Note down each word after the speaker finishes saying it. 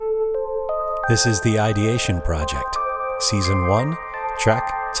This is the Ideation Project, Season 1,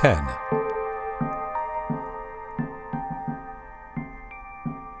 Track 10.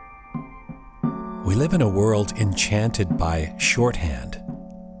 We live in a world enchanted by shorthand.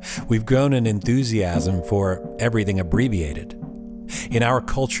 We've grown an enthusiasm for everything abbreviated. In our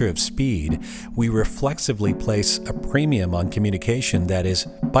culture of speed, we reflexively place a premium on communication that is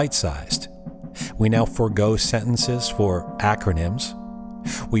bite-sized. We now forego sentences for acronyms.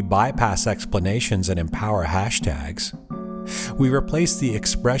 We bypass explanations and empower hashtags. We replace the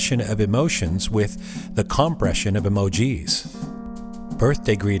expression of emotions with the compression of emojis.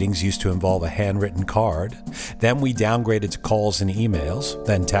 Birthday greetings used to involve a handwritten card. Then we downgraded to calls and emails,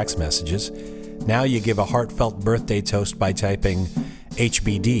 then text messages. Now you give a heartfelt birthday toast by typing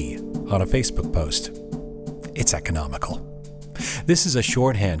HBD on a Facebook post. It's economical. This is a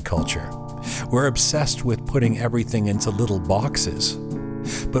shorthand culture. We're obsessed with putting everything into little boxes.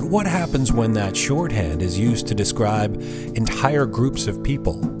 But what happens when that shorthand is used to describe entire groups of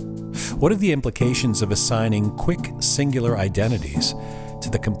people? What are the implications of assigning quick, singular identities to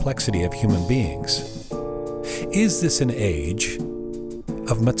the complexity of human beings? Is this an age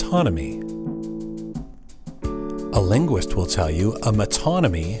of metonymy? A linguist will tell you a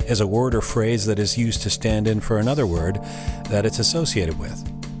metonymy is a word or phrase that is used to stand in for another word that it's associated with.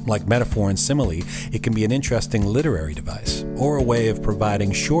 Like metaphor and simile, it can be an interesting literary device or a way of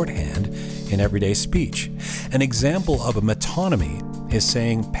providing shorthand in everyday speech. An example of a metonymy is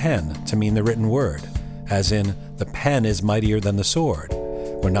saying pen to mean the written word, as in the pen is mightier than the sword.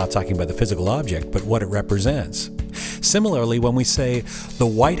 We're not talking about the physical object, but what it represents. Similarly, when we say the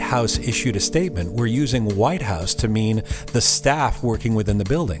White House issued a statement, we're using White House to mean the staff working within the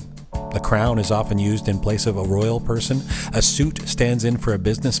building. The crown is often used in place of a royal person, a suit stands in for a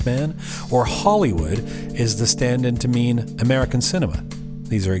businessman, or Hollywood is the stand-in to mean American cinema.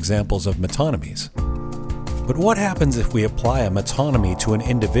 These are examples of metonymies. But what happens if we apply a metonymy to an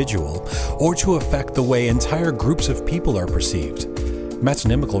individual or to affect the way entire groups of people are perceived?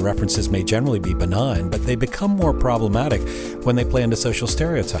 Metonymical references may generally be benign, but they become more problematic when they play into social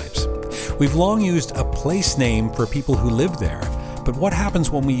stereotypes. We've long used a place name for people who live there, but what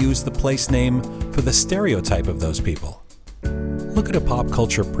happens when we use the place name for the stereotype of those people? Look at a pop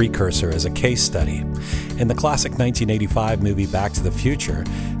culture precursor as a case study. In the classic 1985 movie Back to the Future,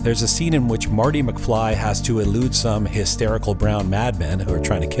 there's a scene in which Marty McFly has to elude some hysterical brown madmen who are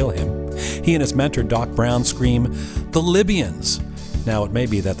trying to kill him. He and his mentor Doc Brown scream, "The Libyans!" Now, it may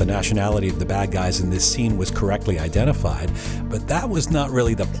be that the nationality of the bad guys in this scene was correctly identified, but that was not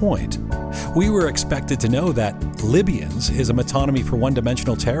really the point. We were expected to know that Libyans is a metonymy for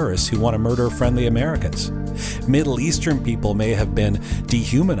one-dimensional terrorists who want to murder friendly Americans. Middle Eastern people may have been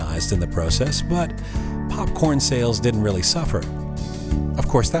dehumanized in the process, but popcorn sales didn't really suffer. Of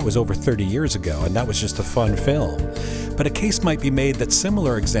course, that was over 30 years ago, and that was just a fun film. But a case might be made that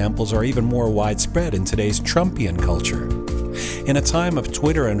similar examples are even more widespread in today's Trumpian culture. In a time of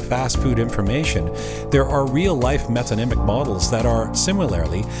Twitter and fast food information, there are real-life metonymic models that are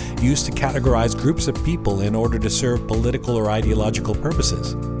similarly used to categorize groups of people in order to serve political or ideological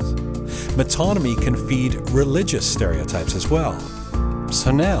purposes. Metonymy can feed religious stereotypes as well.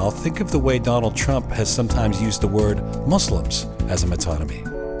 So now, think of the way Donald Trump has sometimes used the word Muslims as a metonymy.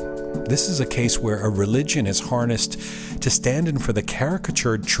 This is a case where a religion is harnessed to stand in for the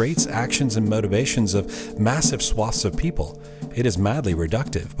caricatured traits, actions, and motivations of massive swaths of people. It is madly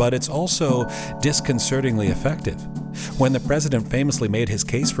reductive, but it's also disconcertingly effective. When the president famously made his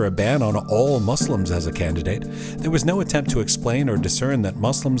case for a ban on all Muslims as a candidate, there was no attempt to explain or discern that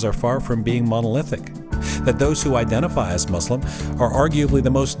Muslims are far from being monolithic, that those who identify as Muslim are arguably the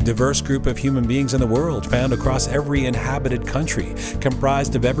most diverse group of human beings in the world, found across every inhabited country,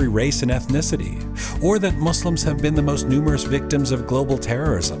 comprised of every race and ethnicity, or that Muslims have been the most numerous victims of global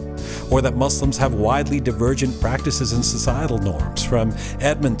terrorism, or that Muslims have widely divergent practices and societal norms, from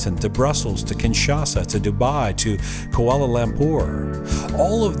Edmonton to Brussels to Kinshasa to Dubai to Kuala Lumpur.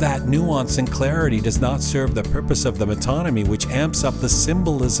 All of that nuance and clarity does not serve the purpose of the metonymy, which amps up the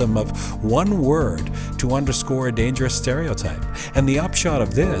symbolism of one word to underscore a dangerous stereotype. And the upshot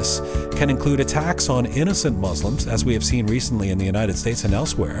of this can include attacks on innocent Muslims, as we have seen recently in the United States and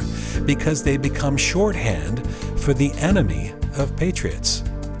elsewhere, because they become shorthand for the enemy of patriots.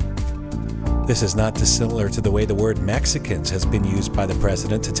 This is not dissimilar to the way the word Mexicans has been used by the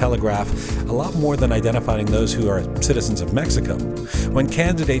president to telegraph a lot more than identifying those who are citizens of Mexico. When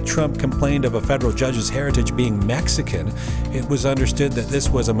candidate Trump complained of a federal judge's heritage being Mexican, it was understood that this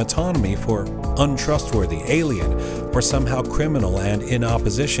was a metonymy for untrustworthy, alien, or somehow criminal and in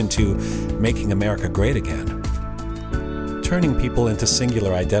opposition to making America great again. turning people into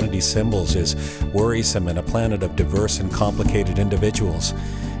singular identity symbols is worrisome in a planet of diverse and complicated individuals.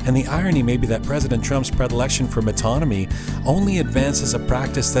 And the irony may be that President Trump's predilection for metonymy only advances a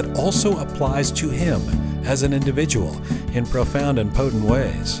practice that also applies to him as an individual in profound and potent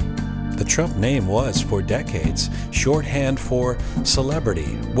ways. The Trump name was, for decades, shorthand for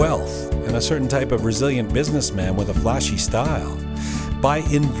celebrity, wealth, and a certain type of resilient businessman with a flashy style. By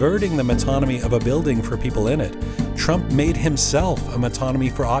inverting the metonymy of a building for people in it, Trump made himself a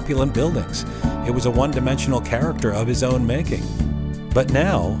metonymy for opulent buildings. It was a one-dimensional character of his own making. But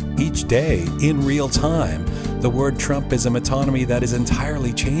now, each day, in real time, the word Trump is a metonymy that is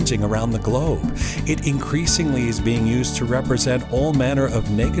entirely changing around the globe. It increasingly is being used to represent all manner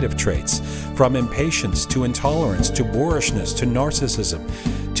of negative traits, from impatience to intolerance to boorishness to narcissism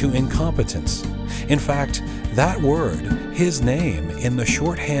to incompetence. In fact, that word, his name, in the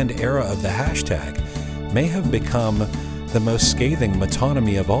shorthand era of the hashtag, may have become the most scathing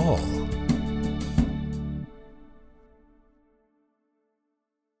metonymy of all.